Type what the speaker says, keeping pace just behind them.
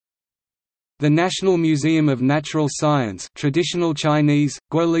The National Museum of Natural Science traditional Chinese,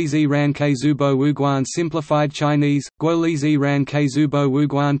 Guolizi Ran Keizubo Wuguan simplified Chinese, Guolizi Ran Keizubo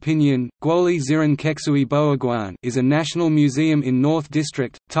Wuguan Pinyin, Guoli Ziran Keksui Boaguan is a national museum in North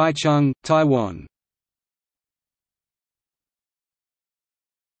District, Taichung, Taiwan.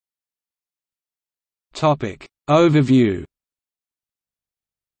 Overview.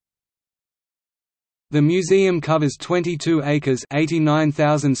 The museum covers 22 acres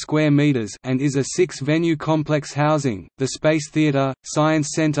 (89,000 square meters) and is a 6-venue complex housing, the Space Theatre, Science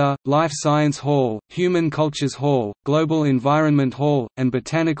Center, Life Science Hall, Human Cultures Hall, Global Environment Hall, and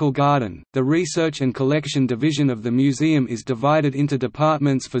Botanical Garden. The Research and Collection Division of the museum is divided into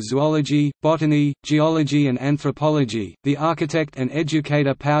departments for zoology, botany, geology and anthropology. The architect and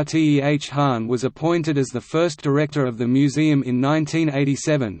educator Pao Teh Han was appointed as the first director of the museum in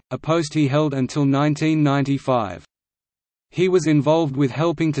 1987, a post he held until 1995. He was involved with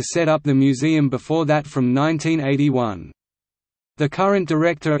helping to set up the museum before that from 1981. The current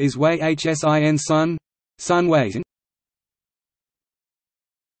director is Wei Hsin Sun Wei.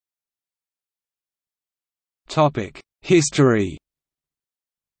 History.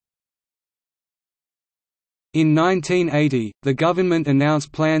 In 1980, the government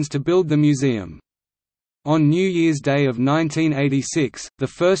announced plans to build the museum. On New Year's Day of 1986, the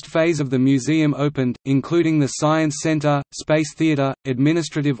first phase of the museum opened, including the Science Center, Space Theatre,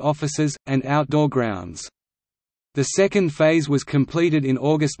 administrative offices, and outdoor grounds. The second phase was completed in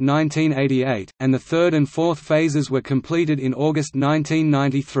August 1988, and the third and fourth phases were completed in August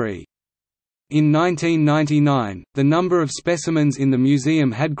 1993. In 1999, the number of specimens in the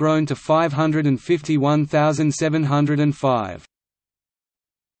museum had grown to 551,705.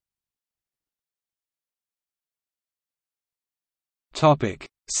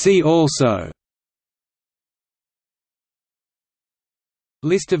 See also: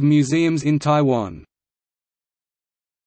 List of museums in Taiwan.